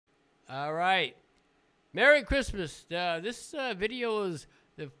All right. Merry Christmas. This video is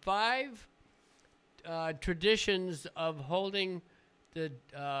the 5 traditions of holding the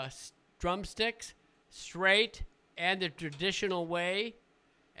drumsticks straight and the traditional way.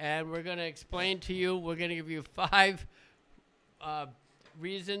 And we're going to explain to you, we're going to give you 5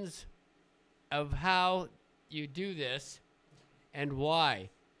 reasons of how you do this and why.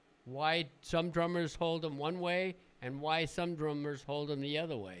 Why some drummers hold them one way and why some drummers hold them the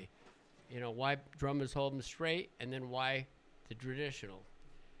other way. You know, why drummers hold them straight and then why the traditional.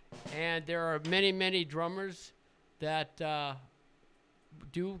 And there are many, many drummers that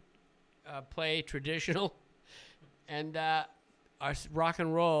do play traditional and are rock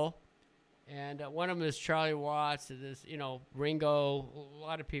and roll. And one of them is Charlie Watts, this, you know, Ringo, a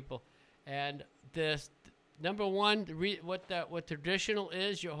lot of people. And this number one, what traditional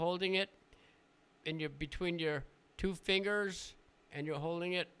is, you're holding it in between your 2 fingers, and you're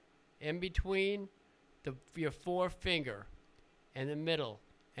holding it in between your forefinger and the middle,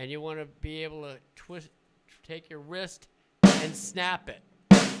 and you want to be able to take your wrist and snap it.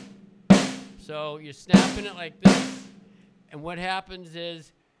 So you're snapping it like this, and what happens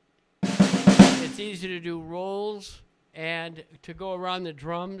is it's easy to do rolls, and to go around the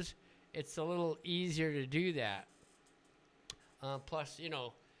drums, it's a little easier to do that. Plus, you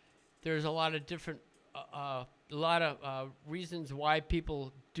know, there's a lot of different reasons why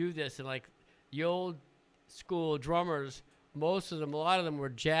people do this. And like the old school drummers, most of them, a lot of them were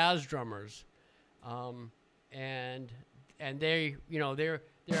jazz drummers, and they, you know, they're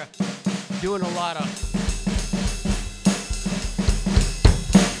doing a lot of.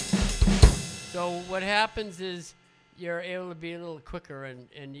 So what happens is you're able to be a little quicker,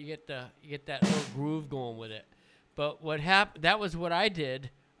 and you get that little groove going with it. But what happened? That was what I did.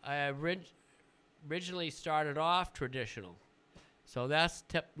 I originally started off traditional, so that's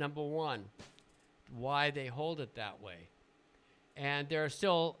tip number 1, why they hold it that way. And there are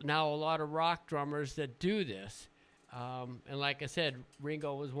still now a lot of rock drummers that do this, and like I said,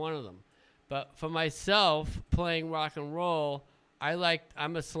 Ringo was one of them. But for myself, playing rock and roll,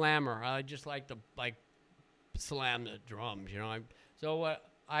 I'm a slammer. I just like to slam the drums, you know. So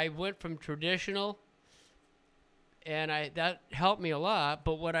I went from traditional, and that helped me a lot.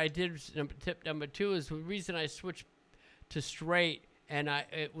 But what I did, tip number 2, is the reason I switched to straight, and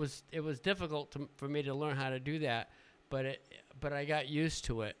it was difficult for me to learn how to do that, but I got used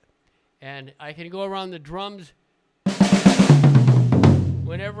to it, and I can go around the drums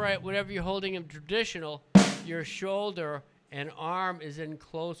whenever you're holding them traditional, your shoulder and arm is in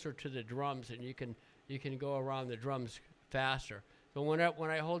closer to the drums, and you can go around the drums faster. So when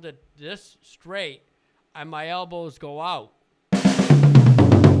I hold it this straight, my elbows go out,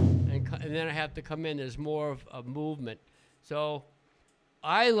 and then I have to come in. There's more of a movement. So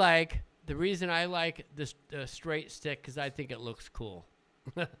the reason I like this straight stick, because I think it looks cool.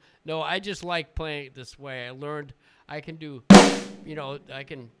 No, I just like playing it this way. I learned I can do, you know, I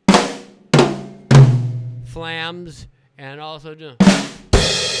can flams and also do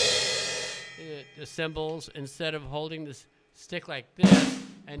the cymbals. Instead of holding this stick like this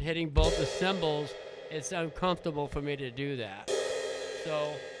and hitting both the cymbals, it's uncomfortable for me to do that.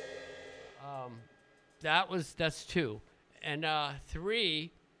 So that's 2. And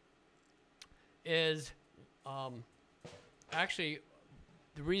 3 is actually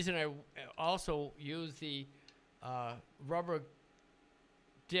the reason I also use the rubber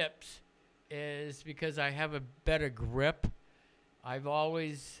dips is because I have a better grip. I've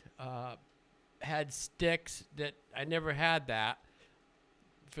always had sticks that I never had that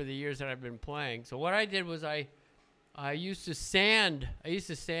for the years that I've been playing. So what I did was I used to sand.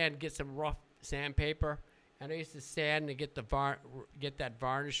 Get some rough sandpaper, and I used to sand to get that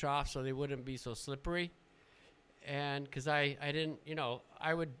varnish off so they wouldn't be so slippery. And because I didn't, you know,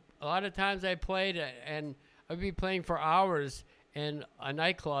 a lot of times I played and I'd be playing for hours in a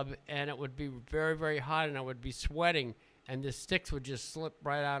nightclub, and it would be very, very hot, and I would be sweating, and the sticks would just slip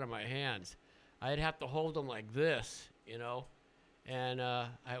right out of my hands. I'd have to hold them like this, you know, and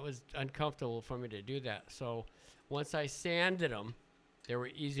it was uncomfortable for me to do that. So once I sanded them, they were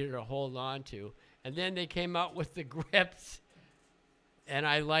easier to hold on to, and then they came out with the grips, and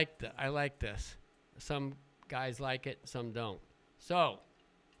I like this. Some guys like it, some don't. So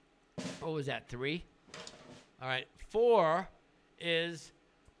what was that, 3? All right, 4 is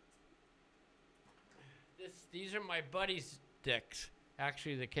this. These are my buddy's sticks.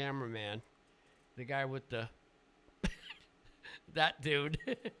 Actually, the cameraman, the guy with the that dude.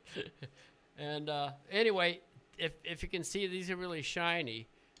 And anyway, if you can see, these are really shiny.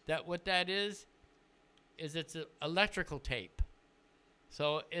 What that is it's electrical tape.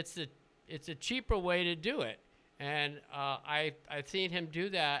 So it's it's a cheaper way to do it. And I've seen him do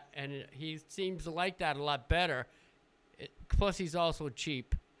that, and he seems to like that a lot better. Plus, he's also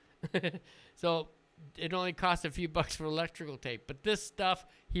cheap. So it only costs a few bucks for electrical tape. But this stuff,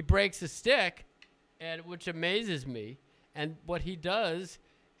 he breaks a stick, and which amazes me. And what he does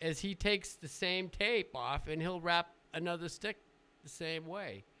is he takes the same tape off, and he'll wrap another stick the same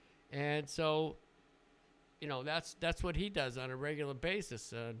way. And so, you know, that's what he does on a regular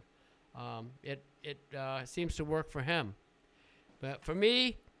basis. And it seems to work for him. But for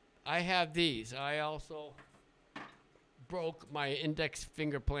me, I have these. I also broke my index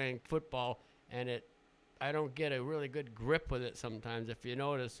finger playing football, and I don't get a really good grip with it sometimes. If you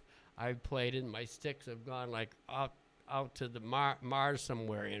notice, I've played it, and my sticks have gone like out to the Mars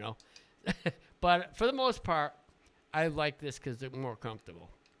somewhere, you know. But for the most part, I like this because they're more comfortable.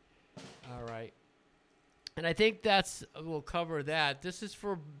 All right. And I think we'll cover that. This is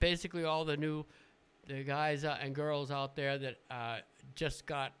for basically all the guys and girls out there that just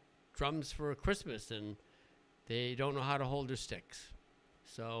got drums for Christmas and they don't know how to hold their sticks.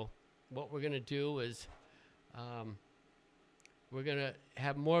 So what we're going to do is we're going to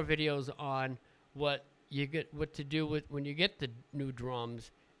have more videos on what to do when you get the new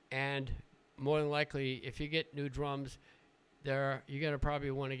drums, and more than likely, if you get new drums, you're going to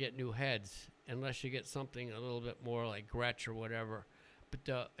probably want to get new heads, unless you get something a little bit more like Gretsch or whatever.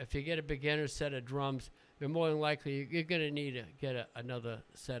 But if you get a beginner set of drums, they're more than likely you're going to need to get another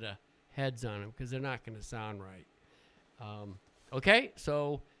set of heads on them because they're not going to sound right. Okay,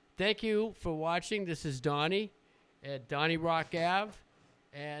 so thank you for watching. This is Donnie at Donnie Rock Ave,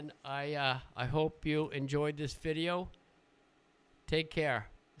 and I hope you enjoyed this video. Take care.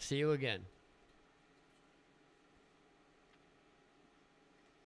 See you again.